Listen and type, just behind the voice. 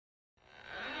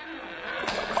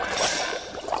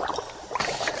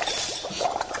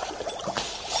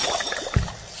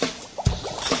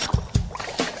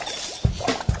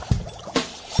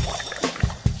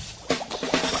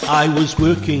I was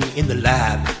working in the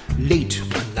lab late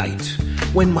one night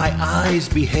when my eyes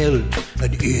beheld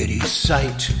an eerie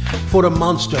sight. For a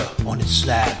monster on its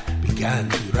slab began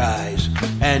to rise,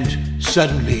 and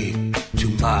suddenly, to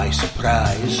my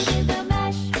surprise,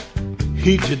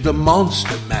 he did the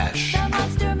monster mash.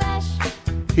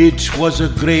 It was a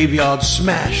graveyard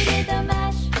smash.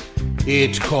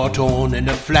 It caught on in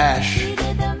a flash.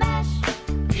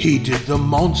 He did the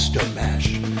monster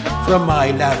mash. From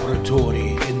my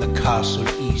laboratory in the castle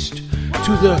east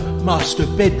to the master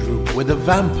bedroom where the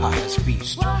vampires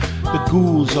feast, the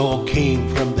ghouls all came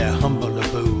from their humble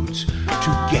abodes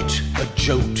to get a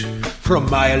jolt from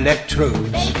my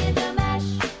electrodes.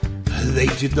 They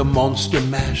did the monster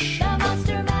mash.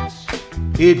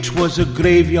 It was a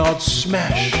graveyard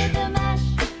smash.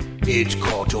 It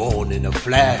caught on in a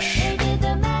flash.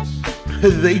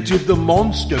 They did the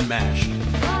monster mash.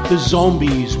 The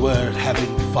zombies were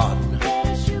having fun.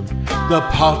 The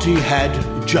party had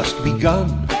just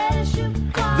begun.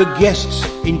 The guests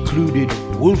included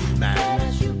Wolfman,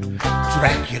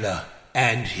 Dracula,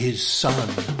 and his son.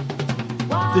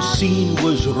 The scene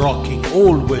was rocking,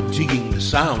 all were digging the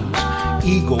sounds.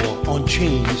 Igor on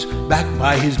chains, backed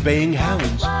by his baying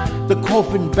hounds. The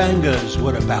coffin bangers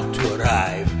were about to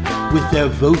arrive with their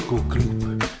vocal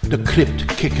group, the Crypt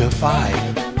Kicker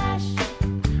 5.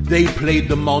 They played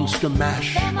the monster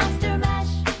mash.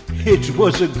 It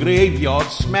was a graveyard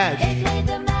smash.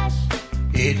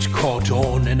 It caught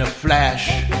on in a flash.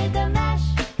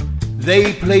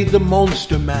 They played the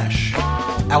monster mash.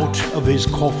 Out of his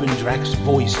coffin Drac's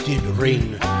voice did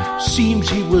ring. Seems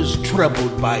he was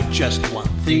troubled by just one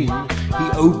thing. He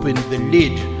opened the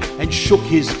lid and shook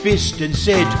his fist and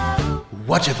said,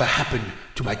 "Whatever happened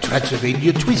to my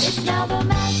Transylvania twist?"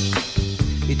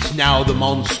 It's now the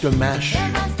monster mash.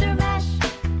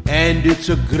 And it's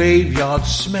a graveyard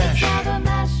smash.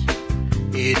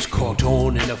 It caught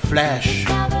on in a flash.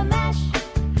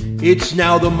 It's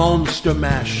now the monster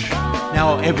mash.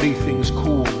 Now everything's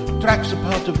cool. Drac's a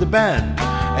part of the band,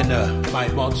 and my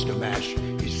monster mash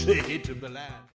is the hit of the land.